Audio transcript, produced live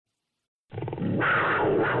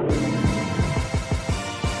You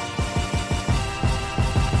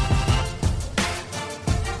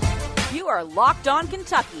are Locked On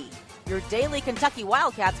Kentucky, your daily Kentucky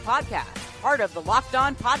Wildcats podcast, part of the Locked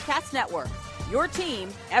On Podcast Network, your team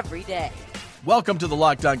every day. Welcome to the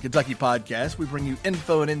Locked On Kentucky podcast. We bring you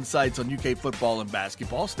info and insights on UK football and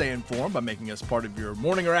basketball. Stay informed by making us part of your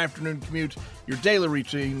morning or afternoon commute, your daily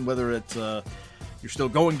routine, whether it's you're still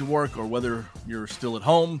going to work or whether you're still at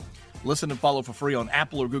home. Listen and follow for free on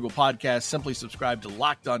Apple or Google Podcasts. Simply subscribe to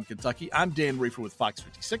Locked On Kentucky. I'm Dan Reefer with Fox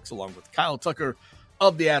 56, along with Kyle Tucker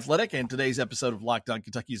of The Athletic. And today's episode of Locked On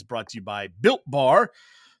Kentucky is brought to you by Built Bar,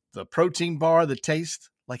 the protein bar that tastes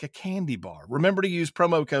like a candy bar. Remember to use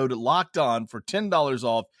promo code Locked On for $10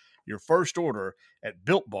 off your first order at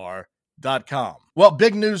BuiltBar.com. Well,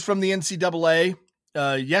 big news from the NCAA.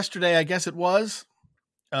 Yesterday, I guess it was,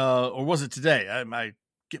 or was it today? I might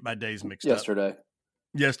get my days mixed up.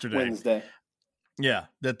 Yesterday. Wednesday. Yeah,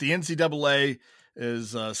 that the NCAA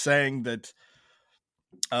is saying that,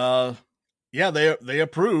 they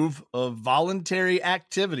approve of voluntary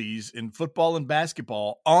activities in football and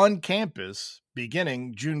basketball on campus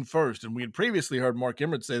beginning June 1st. And we had previously heard Mark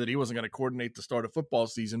Emmert say that he wasn't going to coordinate the start of football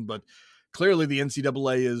season, but clearly the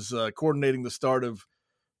NCAA is coordinating the start of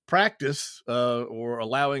practice or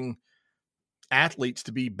allowing athletes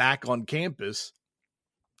to be back on campus.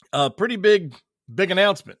 Pretty big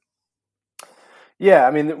announcement. Yeah,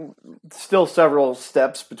 I mean, still several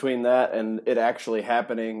steps between that and it actually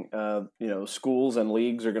happening. Schools and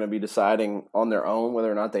leagues are going to be deciding on their own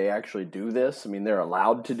whether or not they actually do this. I mean, they're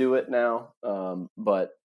allowed to do it now, but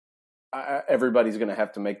everybody's going to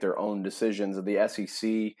have to make their own decisions. The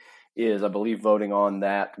SEC is, I believe, voting on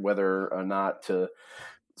that, whether or not to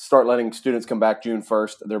start letting students come back June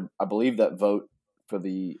 1st. I believe that vote for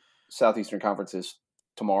the Southeastern Conference is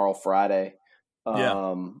tomorrow, Friday.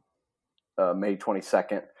 May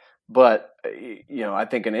 22nd. But, I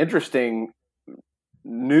think an interesting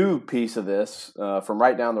new piece of this from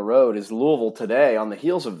right down the road is Louisville today, on the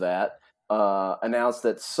heels of that, announced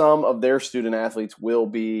that some of their student athletes will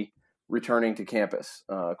be returning to campus,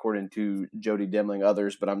 according to Jody Demling,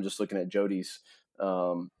 others. But I'm just looking at Jody's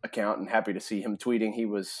account and happy to see him tweeting. He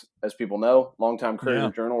was, as people know, longtime Courier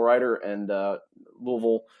Journal writer and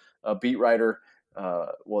Louisville beat writer.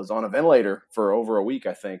 Was on a ventilator for over a week,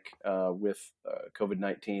 I think, with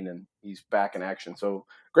COVID-19, and he's back in action. So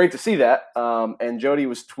great to see that. And Jody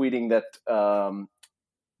was tweeting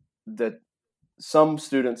that some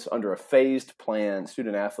students under a phased plan,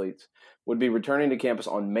 student athletes, would be returning to campus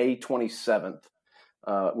on May 27th.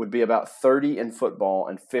 Would be about 30 in football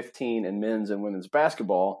and 15 in men's and women's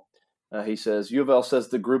basketball. He says, U of L says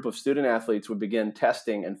the group of student athletes would begin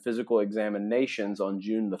testing and physical examinations on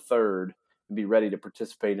June the 3rd. Be ready to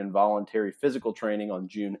participate in voluntary physical training on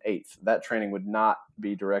June 8th. That training would not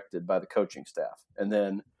be directed by the coaching staff. And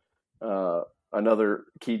then another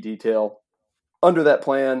key detail, under that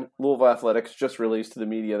plan, Louisville Athletics just released to the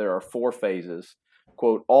media there are 4 phases.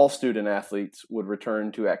 Quote, all student athletes would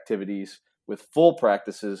return to activities with full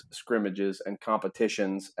practices, scrimmages, and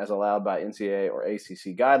competitions as allowed by NCAA or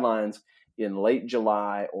ACC guidelines in late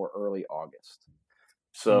July or early August.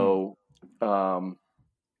 So,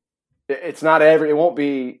 it's not it won't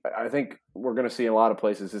be, I think we're going to see in a lot of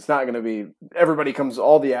places, it's not going to be,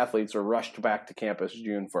 all the athletes are rushed back to campus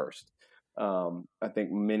June 1st. I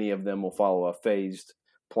think many of them will follow a phased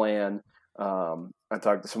plan. I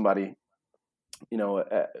talked to somebody,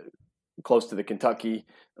 close to the Kentucky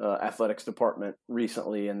athletics department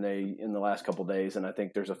recently, and in the last couple of days, and I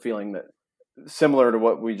think there's a feeling that similar to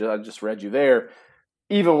what I just read you there,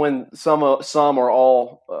 even when some or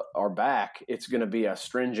all are back, it's going to be a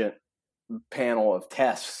stringent panel of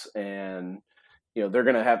tests, and they're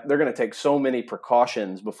going to take so many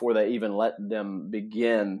precautions before they even let them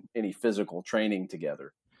begin any physical training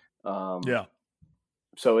together.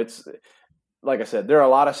 So it's, like I said, there are a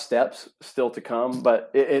lot of steps still to come,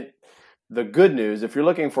 but the good news, if you're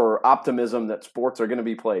looking for optimism that sports are going to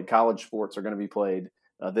be played, college sports are going to be played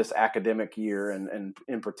this academic year, and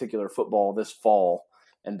in particular football this fall,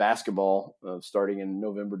 and basketball starting in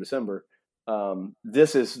November, December,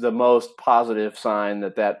 this is the most positive sign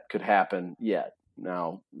that could happen yet.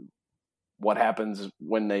 Now, what happens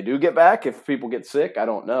when they do get back? If people get sick, I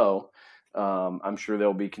don't know. I'm sure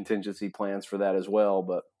there'll be contingency plans for that as well.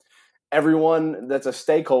 But everyone that's a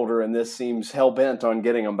stakeholder in this seems hell bent on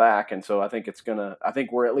getting them back, and so I think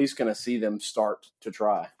we're at least gonna see them start to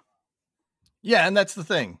try. Yeah, and that's the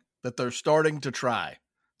thing, that they're starting to try,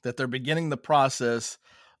 that they're beginning the process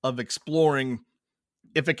of exploring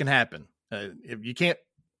if it can happen. If you can't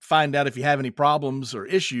find out if you have any problems or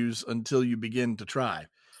issues until you begin to try.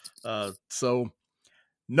 So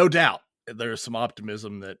no doubt there's some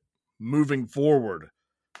optimism that moving forward,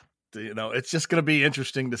 it's just going to be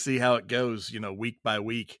interesting to see how it goes, week by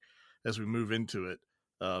week as we move into it.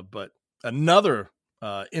 But another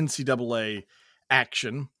NCAA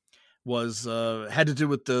action was had to do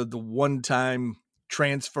with the one-time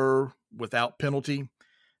transfer without penalty.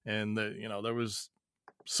 And there was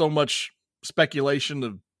so much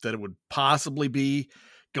speculation that it would possibly be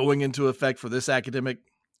going into effect for this academic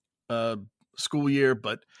school year,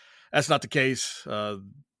 but that's not the case.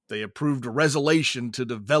 They approved a resolution to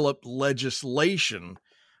develop legislation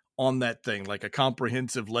on that thing, like a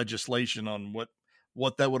comprehensive legislation on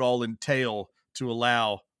what that would all entail to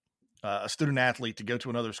allow a student athlete to go to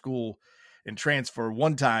another school and transfer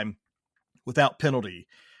one time without penalty.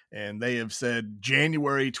 And they have said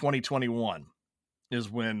January 2021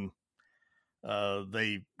 is when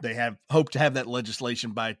they have hoped to have that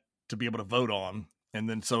legislation to be able to vote on. And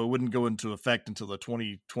then so it wouldn't go into effect until the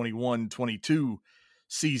 2021-22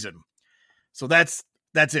 season. So that's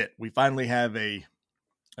it. We finally have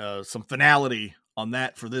some finality on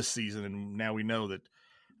that for this season. And now we know that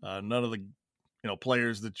none of the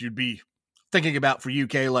players that you'd be thinking about for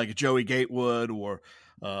UK, like Joey Gatewood or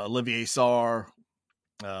Olivier Sarr,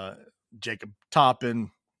 Jacob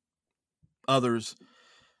Toppin, others,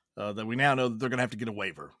 that we now know that they're going to have to get a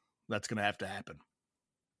waiver. That's going to have to happen.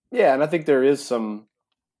 Yeah, and I think there is some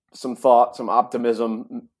thought, some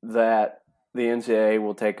optimism that the NCAA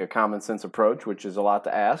will take a common sense approach, which is a lot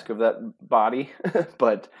to ask of that body,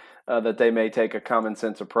 but that they may take a common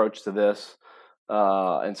sense approach to this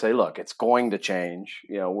and say, look, it's going to change.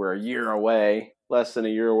 We're a year away, less than a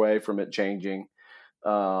year away from it changing.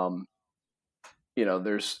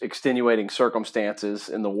 There's extenuating circumstances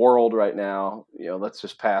in the world right now. Let's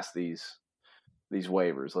just pass these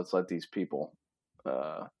waivers. Let's let these people,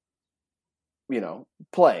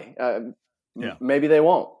 play. Maybe they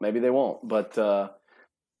won't. But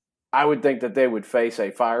I would think that they would face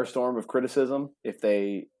a firestorm of criticism if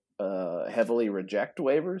they heavily reject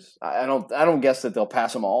waivers. I don't guess that they'll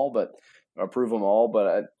pass them all, but approve them all.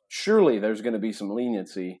 But surely there's going to be some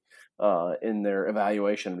leniency in their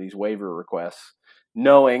evaluation of these waiver requests,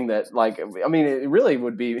 knowing that, it really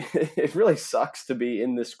would be, it really sucks to be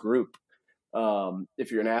in this group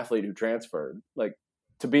if you're an athlete who transferred,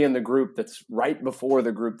 to be in the group that's right before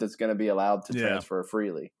the group that's going to be allowed to transfer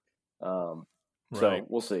freely. So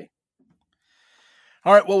we'll see.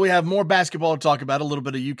 All right. Well, we have more basketball to talk about, a little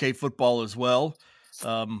bit of UK football as well.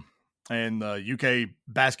 And UK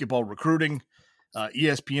basketball recruiting.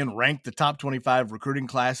 ESPN ranked the top 25 recruiting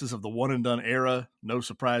classes of the one and done era. No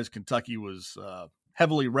surprise, Kentucky was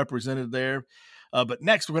heavily represented there. But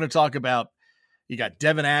next we're going to talk about, you got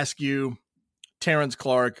Devin Askew, Terrence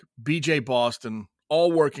Clark, BJ Boston,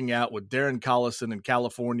 all working out with Darren Collison in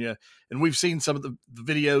California. And we've seen some of the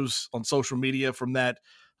videos on social media from that.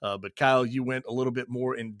 But Kyle, you went a little bit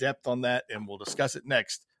more in depth on that, and we'll discuss it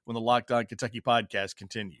next when the Locked On Kentucky podcast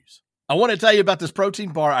continues. I want to tell you about this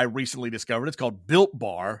protein bar I recently discovered. It's called Built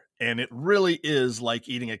Bar, and it really is like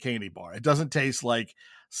eating a candy bar. It doesn't taste like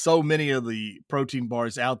so many of the protein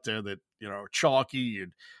bars out there that are chalky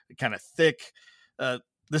and kind of thick.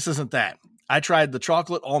 This isn't that. I tried the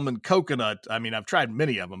chocolate almond coconut. I've tried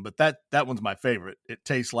many of them, but that one's my favorite. It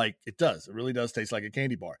tastes like it does. It really does taste like a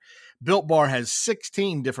candy bar. Built Bar has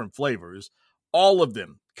 16 different flavors, all of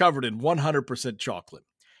them covered in 100% chocolate.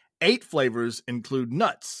 8 flavors include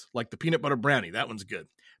nuts, like the peanut butter brownie. That one's good.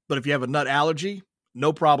 But if you have a nut allergy,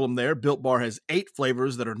 no problem there. Built Bar has 8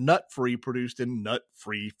 flavors that are nut-free, produced in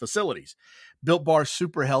nut-free facilities. Built Bar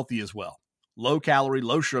super healthy as well. Low calorie,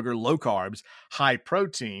 low sugar, low carbs, high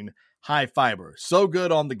protein, high fiber. So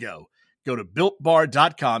good on the go. Go to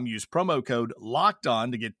BuiltBar.com. Use promo code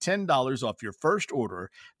LOCKEDON to get $10 off your first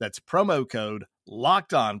order. That's promo code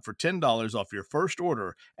LOCKEDON for $10 off your first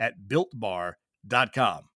order at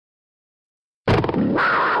BuiltBar.com.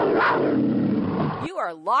 You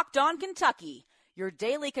are Locked On Kentucky, your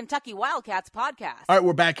daily Kentucky Wildcats podcast. All right,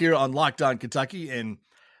 we're back here on Locked On Kentucky, and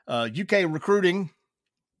UK recruiting.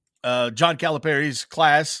 John Calipari's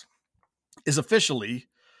class is officially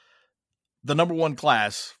the number 1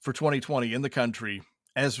 class for 2020 in the country,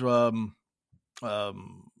 as ranked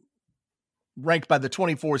by the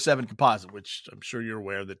 24/7 composite, which I'm sure you're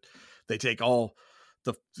aware that they take all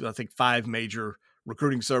the, 5 major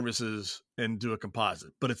recruiting services and do a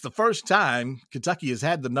composite. But it's the first time Kentucky has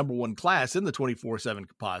had the number 1 class in the 24/7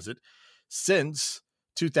 composite since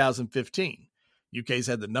 2015. UK's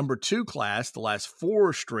had the number 2 class the last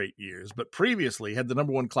 4 straight years, but previously had the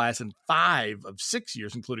number 1 class in 5 of 6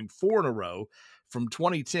 years, including 4 in a row from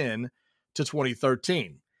 2010 to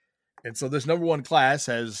 2013. And so this number 1 class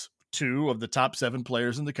has 2 of the top 7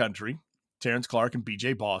 players in the country, Terrence Clark and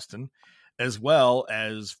BJ Boston, as well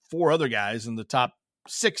as 4 other guys in the top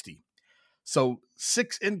 60. So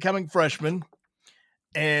 6 incoming freshmen,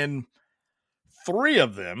 and 3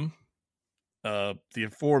 of them, the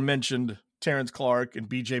aforementioned Terrence Clark and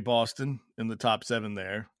BJ Boston in the top 7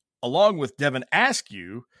 there, along with Devin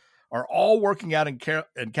Askew, are all working out in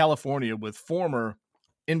California with former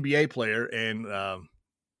NBA player and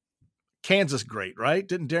Kansas great, right?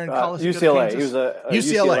 Didn't Darren Collison UCLA. He was a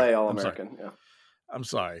UCLA All-American. I'm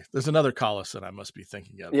sorry. There's another Collison I must be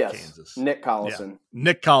thinking of. Yes, Kansas. Nick Collison. Yeah.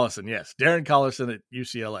 Nick Collison, yes. Darren Collison at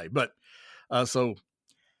UCLA. But so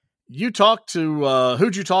you talked to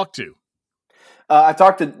who'd you talk to? I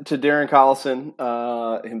talked to Darren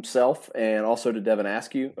Collison himself, and also to Devin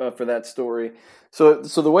Askew for that story. So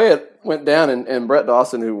the way it went down, and Brett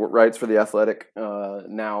Dawson, who writes for The Athletic,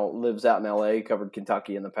 now lives out in L.A., covered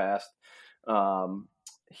Kentucky in the past.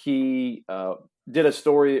 He did a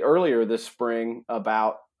story earlier this spring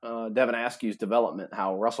about Devin Askew's development,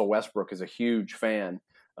 how Russell Westbrook is a huge fan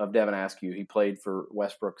of Devin Askew. He played for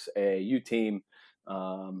Westbrook's AAU team,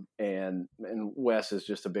 and Wes is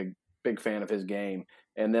just a big fan of his game.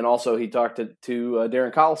 And then also he talked to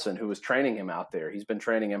Darren Collison, who was training him out there. He's been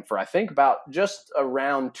training him for, I think, about just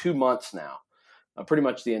around 2 months now, pretty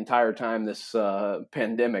much the entire time this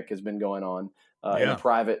pandemic has been going on in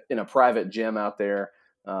a private gym out there.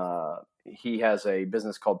 He has a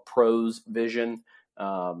business called Pros Vision.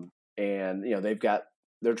 And, they've got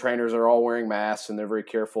their trainers are all wearing masks, and they're very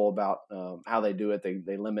careful about how they do it.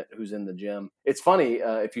 They limit who's in the gym. It's funny,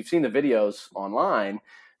 if you've seen the videos online,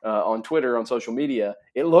 on Twitter, on social media,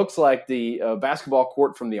 it looks like the basketball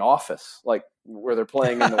court from The Office, like where they're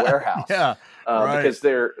playing in the warehouse. Right. Because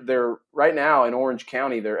they're right now in Orange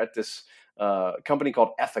County. They're at this company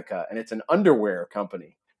called Ethica, and it's an underwear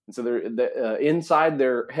company. And so they're inside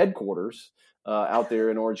their headquarters out there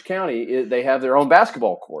in Orange County. They have their own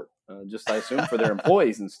basketball court, just I assume for their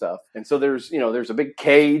employees and stuff. And so there's a big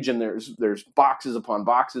cage, and there's boxes upon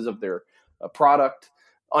boxes of their product.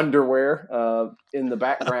 Underwear in the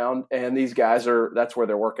background, and these guys that's where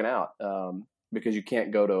they're working out because you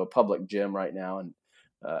can't go to a public gym right now and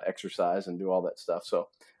exercise and do all that stuff. So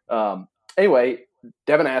anyway,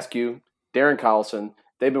 Devin Askew, Darren Collison,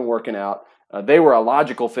 they've been working out. They were a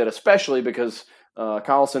logical fit, especially because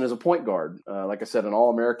Collison is a point guard. Like I said, an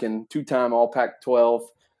All-American, 2-time All Pac-12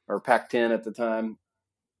 or Pac-10 at the time.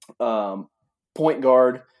 Point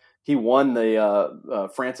guard. He won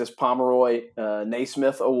the Francis Pomeroy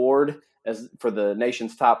Naismith Award for the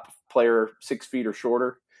nation's top player 6 feet or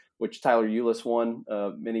shorter, which Tyler Ulis won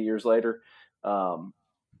many years later. And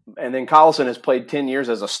then Collison has played 10 years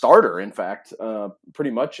as a starter, in fact,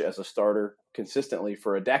 pretty much as a starter consistently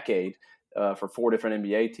for a decade for 4 different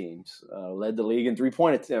NBA teams. Led the league in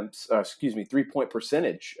three-point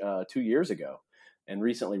percentage 2 years ago, and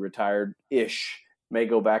recently retired-ish. May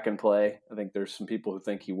go back and play. I think there's some people who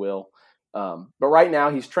think he will. But right now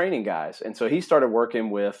he's training guys. And so he started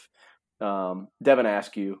working with Devin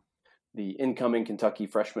Askew, the incoming Kentucky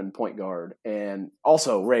freshman point guard, and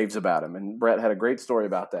also raves about him. And Brett had a great story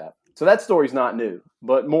about that. So that story's not new.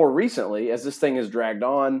 But more recently, as this thing has dragged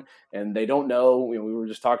on and they don't know, we were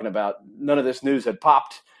just talking about none of this news had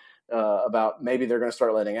popped about maybe they're going to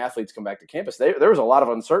start letting athletes come back to campus. There was a lot of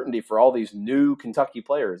uncertainty for all these new Kentucky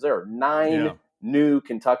players. There are 9 new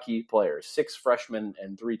Kentucky players, 6 freshmen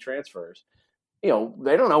and 3 transfers. They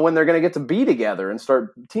don't know when they're going to get to be together and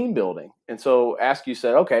start team building. And so Askew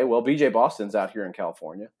said, okay, well, BJ Boston's out here in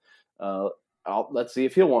California. Let's see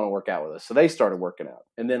if he'll want to work out with us. So they started working out.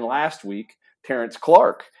 And then last week, Terrence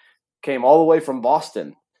Clark came all the way from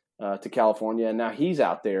Boston to California, and now he's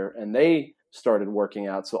out there, and they started working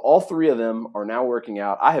out. So all 3 of them are now working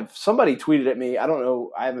out. Somebody tweeted at me. I don't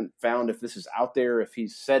know. I haven't found if this is out there, if he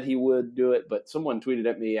said he would do it, but someone tweeted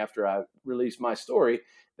at me after I released my story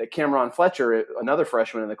that Cameron Fletcher, another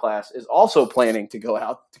freshman in the class, is also planning to go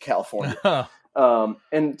out to California.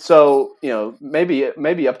 And so,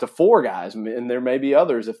 maybe up to 4 guys, and there may be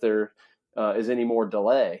others if there is any more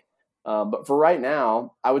delay. But for right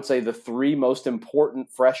now, I would say the 3 most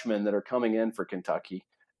important freshmen that are coming in for Kentucky,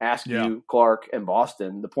 Askew, Clark, and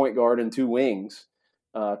Boston, the point guard and 2 wings,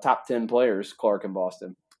 top 10 players, Clark and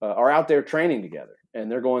Boston, are out there training together. And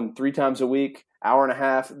they're going 3 times a week, hour and a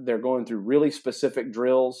half. They're going through really specific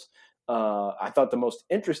drills. I thought the most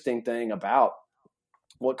interesting thing about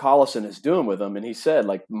what Collison is doing with them, and he said,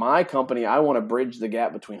 like, my company, I want to bridge the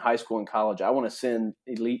gap between high school and college. I want to send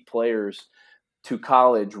elite players to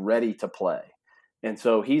college ready to play. And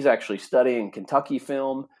so he's actually studying Kentucky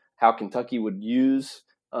film, how Kentucky would use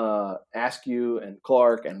Askew and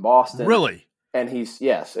Clark and Boston. Really? And he's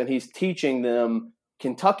teaching them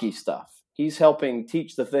Kentucky stuff. He's helping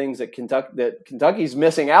teach the things that Kentucky's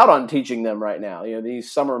missing out on teaching them right now. You know,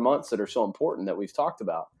 these summer months that are so important that we've talked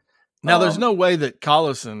about. Now, there's no way that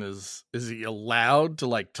Collison is he allowed to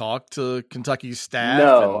like talk to Kentucky's staff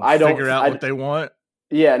and figure out what they want?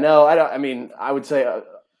 Yeah, no, I don't. I mean, I would say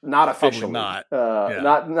not officially, probably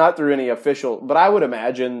not. Not through any official. But I would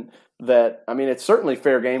imagine that. I mean, it's certainly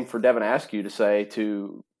fair game for Devin Askew to say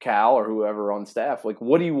to Cal or whoever on staff, like,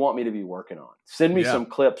 what do you want me to be working on? Send me some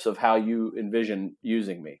clips of how you envision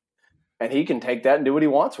using me, and he can take that and do what he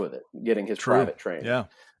wants with it, getting his private training. Yeah,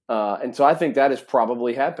 and so I think that is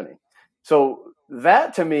probably happening. So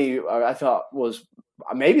that, to me, I thought was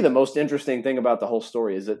maybe the most interesting thing about the whole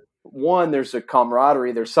story is that, one, there's a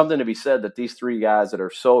camaraderie. There's something to be said that these three guys that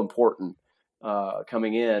are so important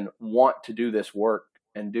coming in want to do this work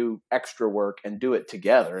and do extra work and do it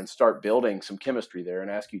together and start building some chemistry there.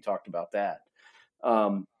 And Askew talked about that.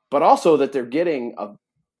 But also that they're getting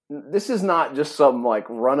this is not just some like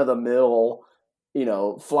run-of-the-mill,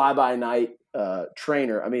 fly-by-night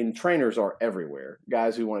trainer. I mean, trainers are everywhere.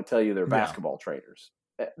 Guys who want to tell you they're basketball trainers.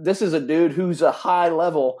 This is a dude who's a high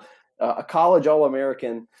level, a college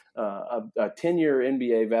All-American, a 10-year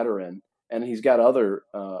NBA veteran, and he's got other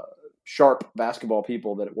sharp basketball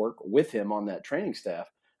people that work with him on that training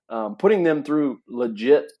staff, putting them through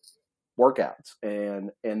legit workouts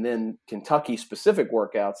and then Kentucky specific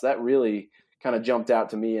workouts. That really kind of jumped out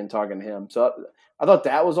to me in talking to him. So I thought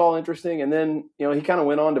that was all interesting. And then, he kind of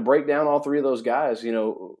went on to break down all three of those guys,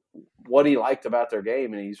 what he liked about their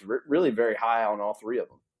game. And he's really very high on all three of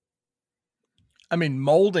them. I mean,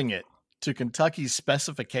 molding it to Kentucky's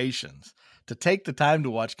specifications, to take the time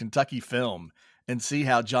to watch Kentucky film and see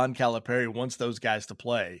how John Calipari wants those guys to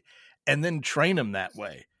play and then train them that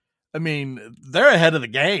way. I mean, they're ahead of the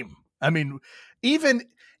game. I mean, even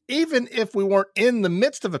if we weren't in the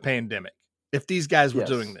midst of a pandemic, if these guys were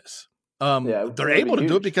doing this, they're able to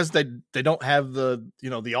do it because they don't have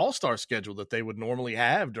the All-Star schedule that they would normally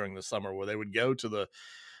have during the summer, where they would go to the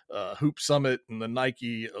Hoop Summit and the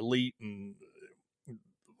Nike Elite and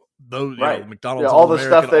those McDonald's, all the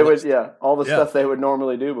stuff they would, stuff they would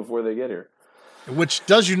normally do before they get here, which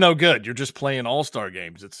does you no good. You're just playing All-Star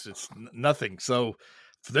games. It's nothing. So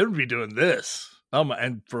for them to be doing this,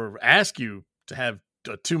 and for Askew to have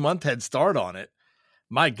a 2-month head start on it,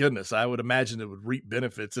 my goodness, I would imagine it would reap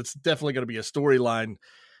benefits. It's definitely going to be a storyline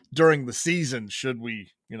during the season. Should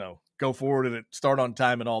we, go forward and start on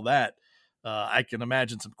time and all that? I can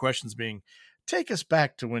imagine some questions being, take us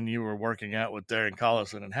back to when you were working out with Darren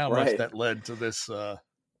Collison and how much that led to this.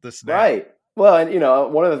 This now. Right. Well, and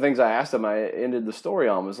one of the things I asked him, I ended the story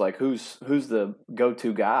on, was like, who's the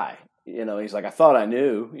go-to guy? He's like, I thought I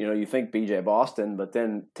knew. You think BJ Boston, but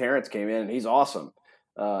then Terrence came in and he's awesome.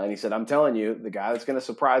 And he said, I'm telling you, the guy that's going to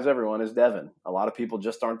surprise everyone is Devin. A lot of people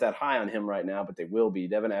just aren't that high on him right now, but they will be.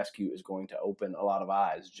 Devin Askew is going to open a lot of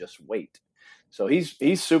eyes. Just wait. So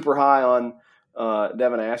he's super high on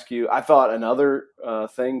Devin Askew. I thought another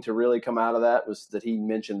thing to really come out of that was that he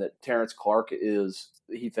mentioned that Terrence Clark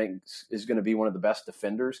he thinks is going to be one of the best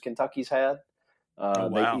defenders Kentucky's had.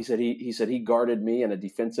 Wow. He said he guarded me in a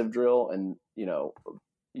defensive drill, and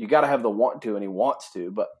you got to have the want to, and he wants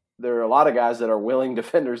to, but there are a lot of guys that are willing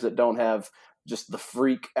defenders that don't have just the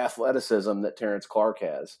freak athleticism that Terrence Clark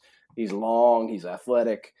has. He's long, he's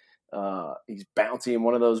athletic, he's bouncy. In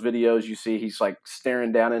one of those videos you see, he's like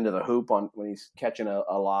staring down into the hoop when he's catching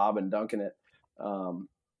a lob and dunking it.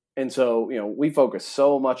 And so, we focus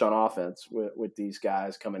so much on offense with these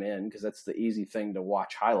guys coming in because that's the easy thing to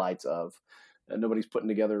watch highlights of. Nobody's putting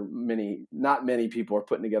together not many people are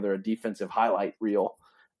putting together a defensive highlight reel.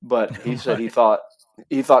 But he said he thought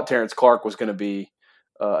Terrence Clark was going to be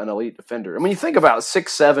an elite defender. And when you think about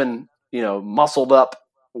 6'7", muscled up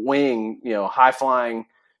wing, high flying,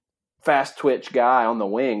 fast twitch guy on the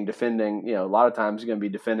wing defending, a lot of times he's going to be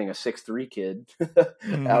defending a 6'3" kid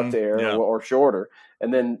out there or shorter.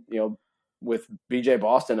 And then, with BJ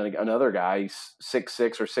Boston and another guy, he's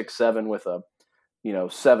 6'6" or 6'7" with a,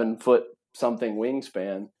 7 foot something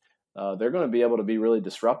wingspan. They're going to be able to be really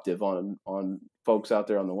disruptive on folks out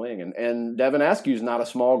there on the wing. And Devin Askew's not a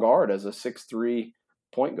small guard as a 6'3"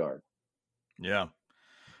 point guard. Yeah.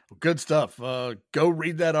 Well, good stuff. Go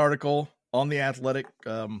read that article on The Athletic.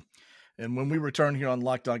 And when we return here on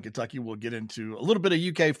Locked On Kentucky, we'll get into a little bit of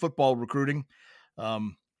UK football recruiting.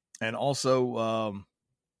 And also,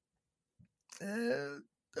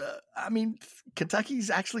 Kentucky's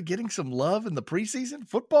actually getting some love in the preseason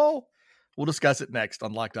football. We'll discuss it next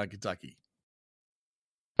on Locked On Kentucky.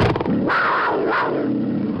 This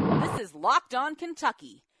is Locked On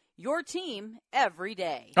Kentucky, Your team every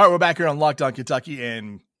day. All right, we're back here on Locked On Kentucky,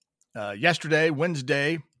 and yesterday,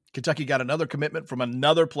 Wednesday, Kentucky got another commitment from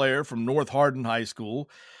another player from North Hardin High School.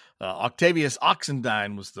 Octavius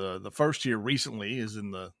Oxendine was the first here recently, is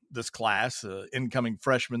in this class, incoming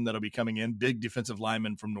freshman that'll be coming in, big defensive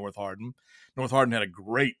lineman from North Hardin. North Hardin had a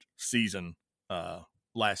great season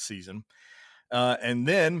last season. And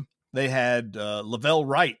then they had Lavelle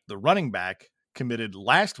Wright, the running back, committed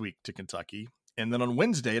last week to Kentucky. And then on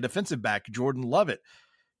Wednesday, a defensive back, Jordan Lovett,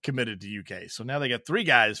 committed to UK. So now they got 3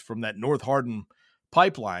 guys from that North Hardin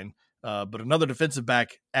pipeline, but another defensive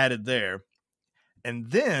back added there. And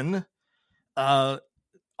then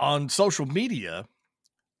on social media,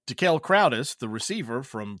 DeKale Crowdis, the receiver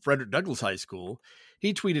from Frederick Douglass High School,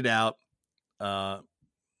 he tweeted out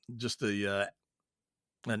just an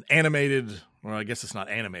animated, or I guess it's not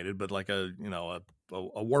animated, but like a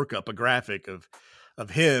workup, a graphic of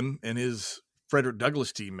him and his Frederick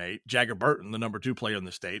Douglass teammate, Jagger Burton, the number 2 player in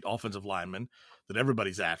the state, offensive lineman that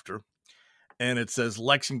everybody's after. And it says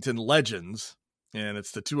Lexington Legends, and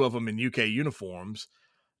it's the 2 of them in UK uniforms.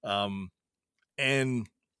 And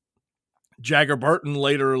Jagger Burton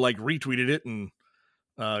later retweeted it and,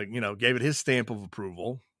 gave it his stamp of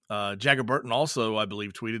approval. Jagger Burton also, I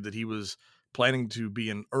believe, tweeted that he was planning to be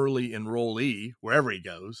an early enrollee wherever he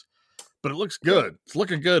goes. But it looks good. It's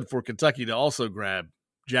looking good for Kentucky to also grab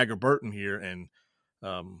Jagger Burton here and,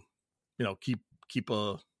 keep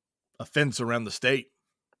a fence around the state.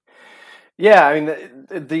 Yeah, I mean,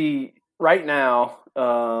 the right now,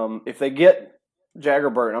 if they get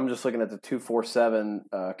Jagger Burton, I'm just looking at the 247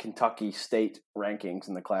 Kentucky state rankings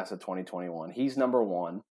in the class of 2021. He's number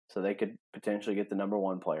 1, so they could potentially get the number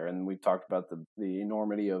 1 player. And we've talked about the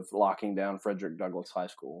enormity of locking down Frederick Douglass High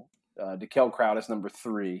School. DeKale Crowdis, number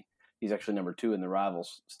 3. He's actually number 2 in the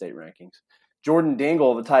Rivals state rankings. Jordan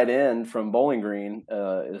Dingle, the tight end from Bowling Green,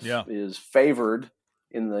 is favored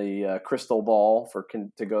in the crystal ball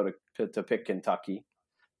to go to pick Kentucky.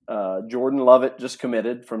 Jordan Lovett just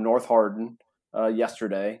committed from North Hardin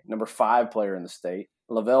yesterday, number 5 player in the state.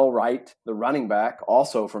 Lavelle Wright, the running back,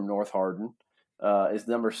 also from North Hardin, is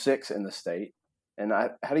number 6 in the state. And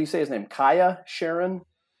how do you say his name? Kaya Sharon,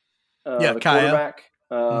 the Kaya. quarterback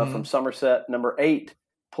from Somerset, number 8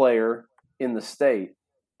 player in the state.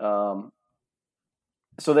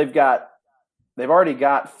 So they've already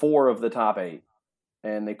got 4 of the top 8.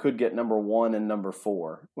 And they could get number 1 and number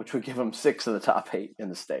 4, which would give them 6 of the top 8 in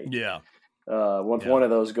the state. Yeah. With one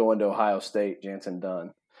of those going to Ohio State, Jansen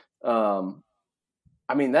Dunn.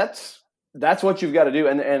 I mean, that's what you've got to do.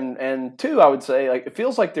 And 2, I would say, it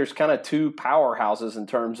feels like there's kind of 2 powerhouses in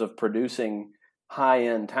terms of producing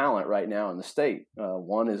high-end talent right now in the state.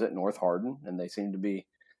 One is at North Hardin, and they seem to be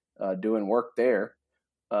doing work there.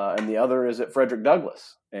 And the other is at Frederick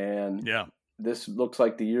Douglass. And this looks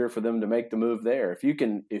like the year for them to make the move there. If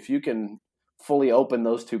you can fully open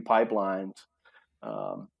those 2 pipelines,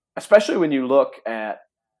 especially when you look at,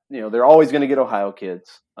 they're always going to get Ohio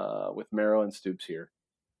kids with Merrow and Stoops here.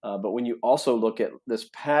 But when you also look at this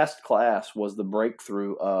past class was the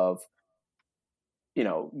breakthrough of,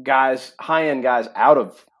 guys, high-end guys out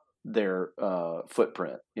of their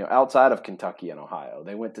footprint, outside of Kentucky and Ohio.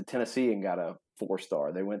 They went to Tennessee and got a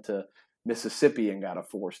 4-star. They went to Mississippi and got a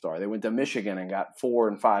 4-star. They went to Michigan and got 4-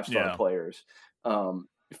 and 5-star players.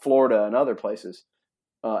 Florida and other places.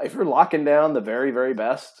 If you're locking down the very, very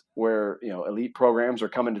best, where elite programs are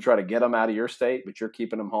coming to try to get them out of your state, but you're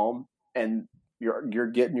keeping them home, and you're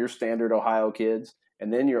getting your standard Ohio kids,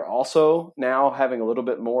 and then you're also now having a little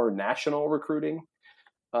bit more national recruiting.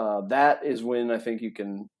 That is when I think you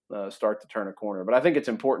can start to turn a corner. But I think it's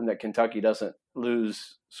important that Kentucky doesn't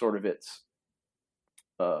lose sort of its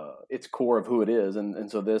core of who it is,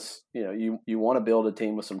 and so this, you want to build a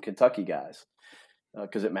team with some Kentucky guys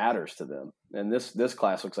because it matters to them, and this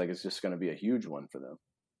class looks like it's just going to be a huge one for them.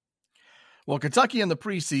 Well, Kentucky in the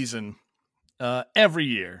preseason every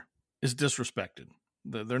year is disrespected.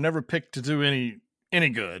 They're never picked to do any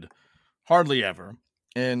good, hardly ever.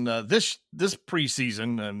 And this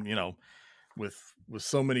preseason, and with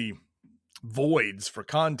so many voids for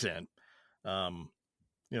content.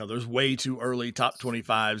 There's way too early top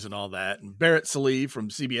 25s and all that. And Barrett Sallee from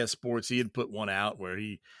CBS Sports, he had put one out where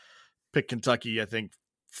he picked Kentucky, I think,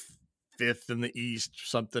 5th in the East or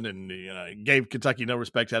something, and gave Kentucky no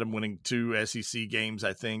respect, had them winning 2 SEC games,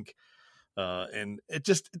 I think. And it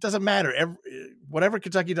doesn't matter. Whatever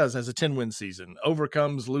Kentucky does has a 10-win season,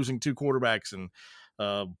 overcomes losing 2 quarterbacks, and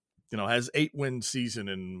has 8-win season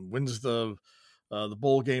and wins the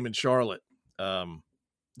bowl game in Charlotte.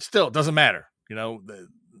 Still, it doesn't matter.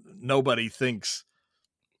 Nobody thinks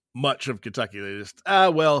much of Kentucky. They just,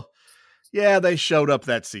 Yeah, they showed up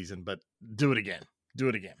that season, but do it again. Do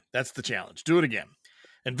it again. That's the challenge. Do it again.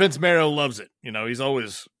 And Vince Marrow loves it. He's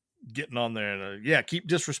always getting on there and, keep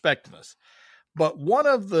disrespecting us. But one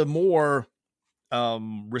of the more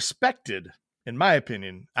respected, in my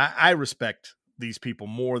opinion, I respect these people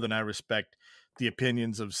more than I respect the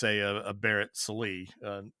opinions of, say, a Barrett Sallee.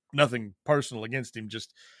 Nothing personal against him,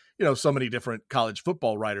 just, so many different college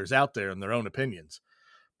football writers out there and their own opinions.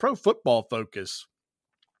 Pro Football Focus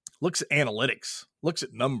looks at analytics, looks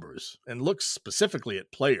at numbers, and looks specifically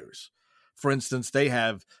at players. For instance, they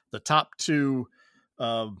have the top two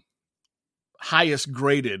highest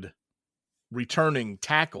graded returning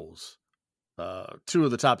tackles. Two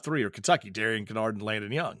of the top three are Kentucky, Darian Kinnard and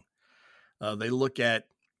Landon Young. They look at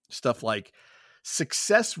stuff like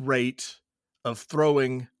success rate of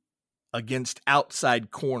throwing against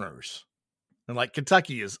outside corners. And like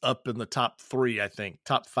Kentucky is up in the top three, I think,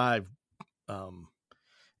 top five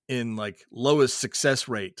in like lowest success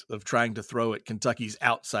rate of trying to throw at Kentucky's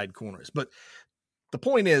outside corners. But the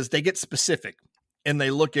point is they get specific and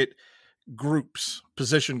they look at groups,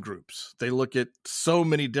 position groups. They look at so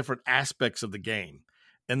many different aspects of the game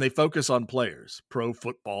and they focus on players. Pro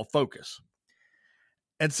Football Focus.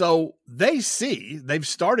 And so they've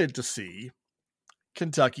started to see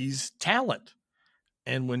Kentucky's talent.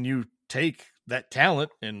 And when you take that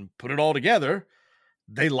talent and put it all together,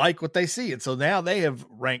 they like what they see. And so now they have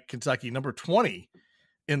ranked Kentucky number 20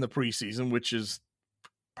 in the preseason, which is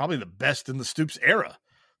probably the best in the Stoops era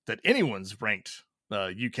that anyone's ranked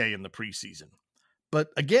UK in the preseason. But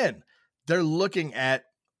again, they're looking at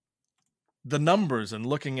the numbers and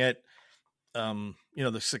looking at,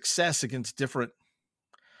 the success against different,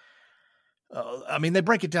 they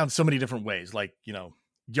break it down so many different ways, like,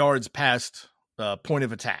 yards past point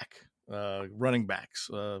of attack, running backs,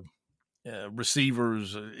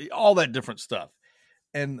 receivers, all that different stuff.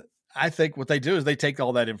 And I think what they do is they take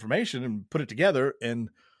all that information and put it together and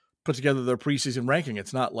put together their preseason ranking.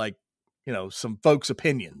 It's not like, some folks'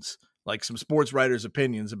 opinions, like some sports writers'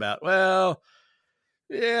 opinions about, well,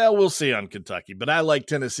 yeah, we'll see on Kentucky, but I like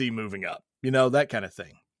Tennessee moving up, that kind of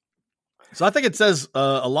thing. So I think it says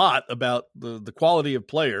a lot about the quality of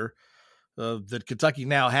player that Kentucky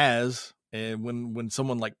now has. And when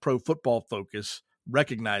someone like Pro Football Focus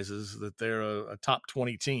recognizes that they're a top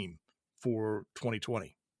 20 team for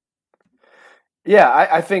 2020. Yeah,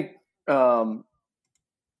 I think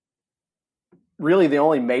really the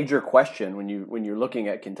only major question when you're looking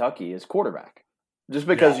at Kentucky is quarterback. Just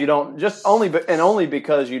because only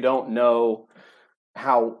because you don't know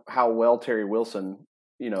how well Terry Wilson,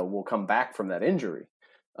 will come back from that injury.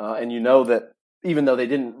 And that even though they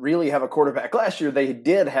didn't really have a quarterback last year, they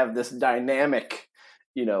did have this dynamic,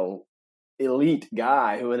 elite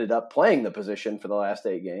guy who ended up playing the position for the last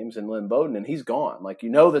 8 games, and Lynn Bowden, and he's gone. Like,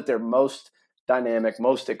 that their most dynamic,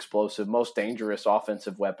 most explosive, most dangerous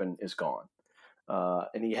offensive weapon is gone.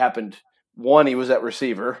 And he was at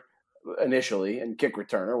receiver initially and kick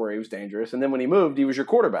returner where he was dangerous. And then when he moved, he was your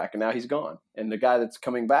quarterback, and now he's gone. And the guy that's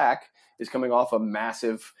coming back is coming off a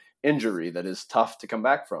massive injury that is tough to come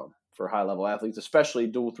back from for high-level athletes, especially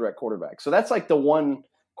dual-threat quarterbacks. So that's like the one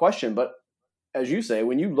question. But as you say,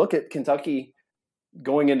 when you look at Kentucky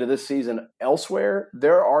going into this season elsewhere,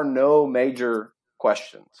 there are no major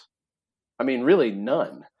questions. Really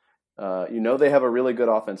none. They have a really good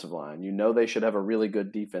offensive line. They should have a really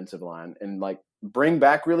good defensive line, and bring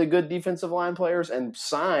back really good defensive line players, and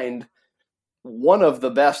signed one of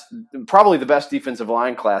the best, probably the best defensive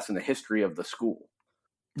line class in the history of the school.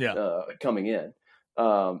 Yeah, coming in.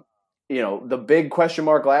 The big question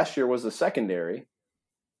mark last year was the secondary,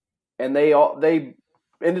 and they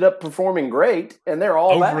ended up performing great, and they're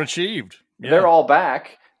all overachieved. Yeah. They're all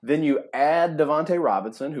back. Then you add Devontae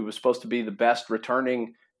Robinson, who was supposed to be the best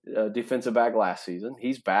returning defensive back last season.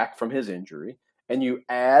 He's back from his injury. And you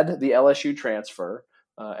add the LSU transfer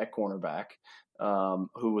at cornerback,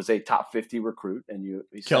 who was a top 50 recruit, and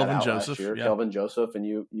he Kelvin Joseph, Kelvin Joseph, and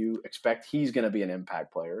you expect he's going to be an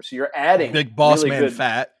impact player. So you're adding big boss really man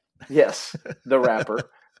Fat. Yes, the rapper,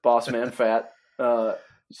 Boss Man Fat. So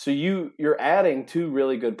you're adding 2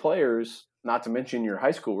 really good players, not to mention your high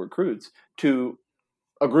school recruits, to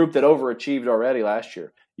a group that overachieved already last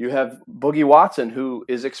year. You have Boogie Watson, who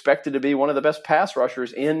is expected to be one of the best pass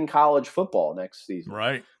rushers in college football next season.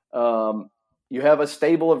 Right. You have a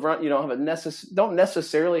stable of run. You don't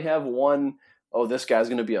necessarily have one. Oh, this guy's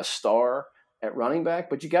going to be a star at running back,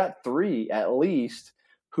 but you got 3 at least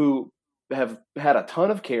who have had a ton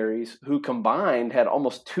of carries, who combined had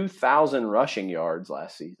almost 2,000 rushing yards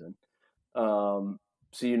last season. So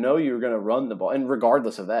you're going to run the ball, and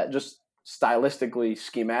regardless of that, just stylistically,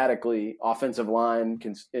 schematically, offensive line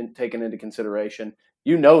taken into consideration,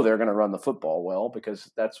 you know they're going to run the football well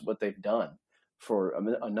because that's what they've done for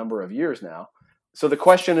a number of years now. So the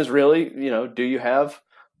question is really, do you have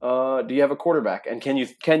a quarterback, and can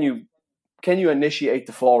you initiate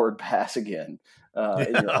the forward pass again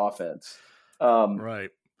in your offense? Right.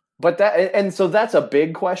 But so that's a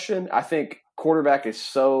big question. I think quarterback is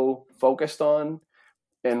so focused on,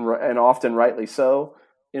 and often rightly so,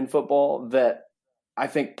 in football, that I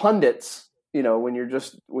think pundits, when you're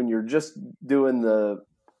just doing the,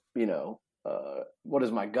 what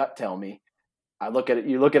does my gut tell me?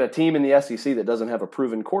 You look at a team in the SEC that doesn't have a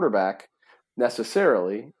proven quarterback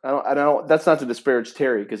necessarily. I don't. That's not to disparage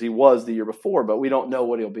Terry, because he was the year before, but we don't know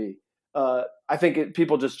what he'll be. I think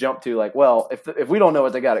people just jump to like, well, if we don't know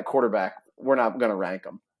what they got at quarterback, we're not going to rank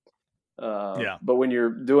them. But when you're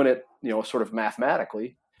doing it, sort of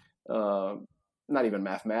mathematically, not even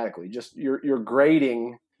mathematically, just you're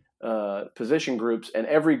grading position groups, and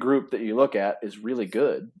every group that you look at is really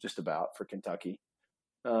good, just about, for Kentucky.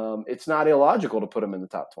 It's not illogical to put them in the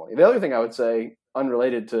top 20. The other thing I would say,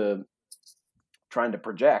 unrelated to trying to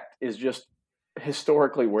project, is just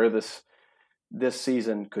historically where this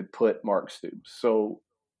season could put Mark Stoops. So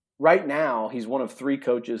right now, he's one of 3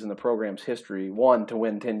 coaches in the program's history: 1, to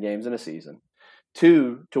win 10 games in a season;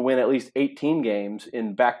 2, to win at least 18 games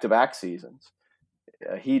in back-to-back seasons.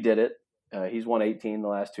 He did it. He's won 18 the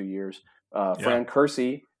last 2 years. Fran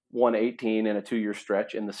Kersey won 18 in a 2-year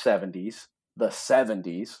stretch in the 70s. The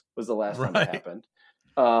 70s was the last time that happened.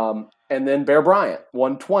 And then Bear Bryant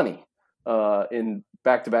won 20 in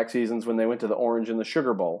back-to-back seasons when they went to the Orange and the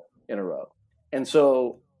Sugar Bowl in a row. And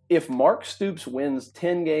so if Mark Stoops wins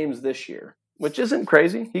 10 games this year, which isn't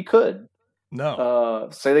crazy, he could. No.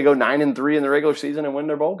 Say they go 9-3 in the regular season and win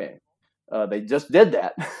their bowl game. They just did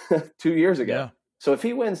that 2 years ago. Yeah. So if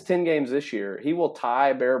he wins 10 games this year, he will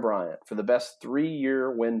tie Bear Bryant for the best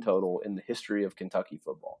 3-year win total in the history of Kentucky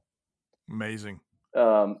football. Amazing.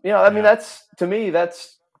 I mean, that's, to me,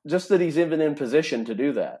 that's just that he's even in position to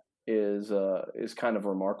do that is kind of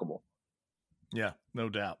remarkable. Yeah, no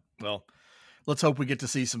doubt. Well, let's hope we get to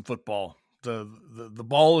see some football. The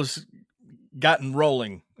ball has gotten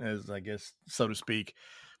rolling, as I guess, so to speak,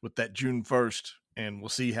 with that June 1st, and we'll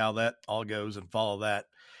see how that all goes and follow that.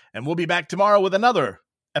 And we'll be back tomorrow with another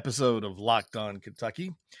episode of Locked On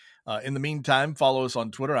Kentucky. In the meantime, follow us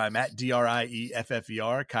on Twitter. I'm at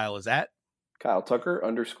DRIEFFER. Kyle is at Kyle Tucker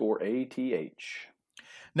 _ATH.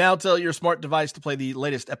 Now tell your smart device to play the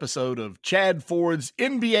latest episode of Chad Ford's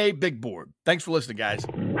NBA Big Board. Thanks for listening, guys.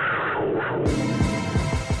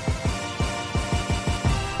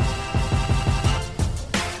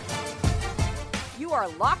 You are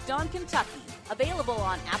Locked On Kentucky. Available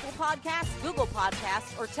on Apple Podcasts, Google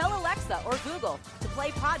Podcasts, or tell Alexa or Google to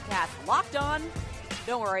play podcast Locked On.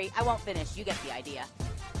 Don't worry, I won't finish. You get the idea.